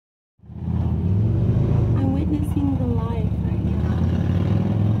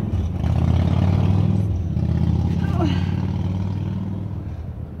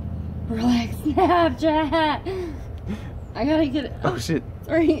Snapchat. I gotta get it. Oh shit.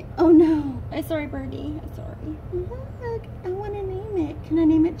 Sorry. Oh no. I'm sorry, Birdie. I'm sorry. Look, I want to name it. Can I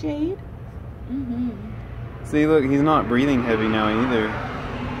name it Jade? See, look, he's not breathing heavy now either.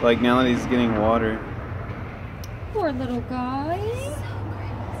 Like now that he's getting water. Poor little guy.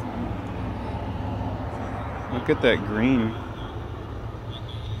 Look at that green.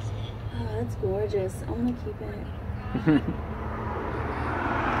 Oh, that's gorgeous. I want to keep it.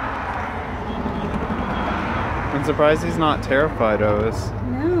 I'm surprised he's not terrified of us.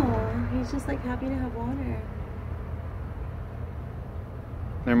 No, he's just like happy to have water.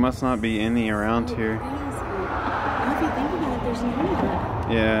 There must not be any around here. Now if you think about it, there's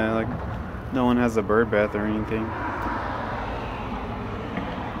none. Yeah, like no one has a bird bath or anything.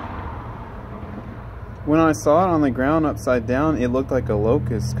 When I saw it on the ground upside down, it looked like a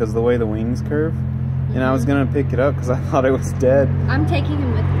locust because the way the wings curve. And I was gonna pick it up because I thought it was dead. I'm taking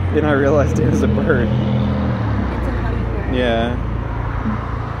him with me. Then I realized it was a bird. It's a hummingbird. Yeah.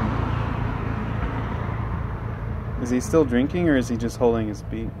 Is he still drinking or is he just holding his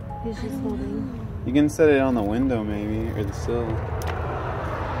beak? He's just holding. You can set it on the window maybe, or the sill.